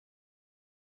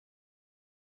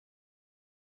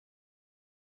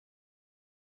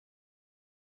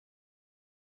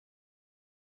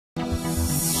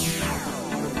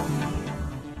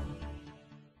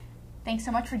Thanks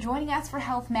so much for joining us for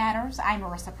Health Matters. I'm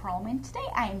Marissa Perlman. Today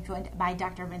I am joined by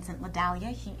Dr. Vincent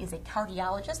Dellia. He is a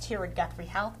cardiologist here at Guthrie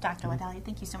Health. Dr. Dellia,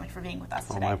 thank you so much for being with us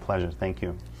today. My pleasure. Thank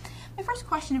you. My first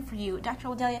question for you, Dr.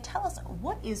 Dellia, tell us,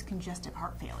 what is congestive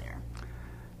heart failure?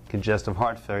 Congestive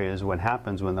heart failure is what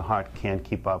happens when the heart can't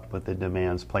keep up with the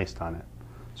demands placed on it.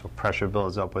 So pressure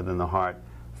builds up within the heart,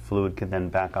 fluid can then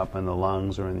back up in the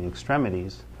lungs or in the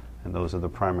extremities, and those are the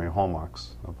primary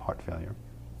hallmarks of heart failure.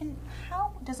 And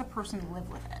how does a person live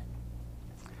with it?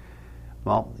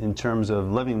 Well, in terms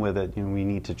of living with it, we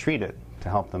need to treat it to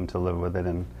help them to live with it.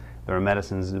 And there are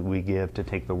medicines that we give to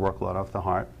take the workload off the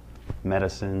heart,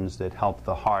 medicines that help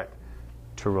the heart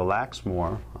to relax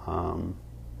more,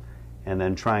 and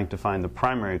then trying to find the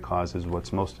primary cause is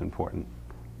what's most important.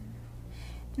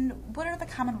 And what are the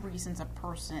common reasons a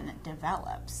person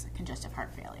develops congestive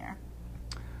heart failure?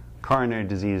 Coronary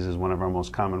disease is one of our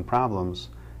most common problems.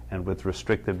 And with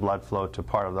restricted blood flow to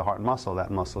part of the heart muscle, that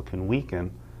muscle can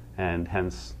weaken, and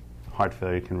hence heart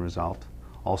failure can result.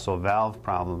 Also, valve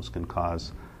problems can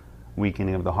cause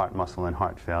weakening of the heart muscle and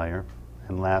heart failure.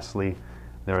 And lastly,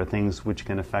 there are things which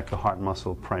can affect the heart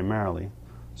muscle primarily.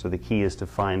 So the key is to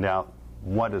find out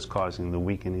what is causing the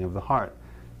weakening of the heart.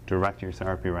 Direct your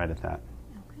therapy right at that.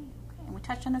 Okay. And we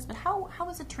touched on this, but how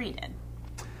is it treated?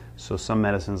 So some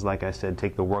medicines, like I said,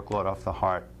 take the workload off the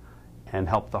heart and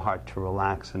help the heart to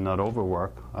relax and not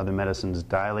overwork. Other medicines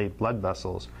dilate blood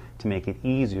vessels to make it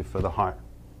easier for the heart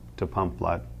to pump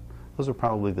blood. Those are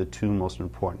probably the two most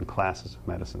important classes of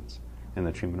medicines in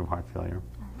the treatment of heart failure.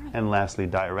 Right. And lastly,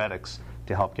 diuretics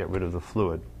to help get rid of the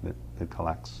fluid that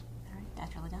collects. All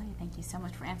right, Dr. Dellia, thank you so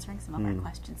much for answering some of our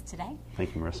questions today.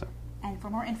 Thank you, Marissa. And for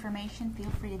more information, feel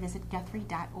free to visit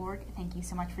guthrie.org. Thank you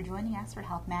so much for joining us for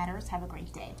Health Matters. Have a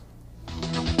great day.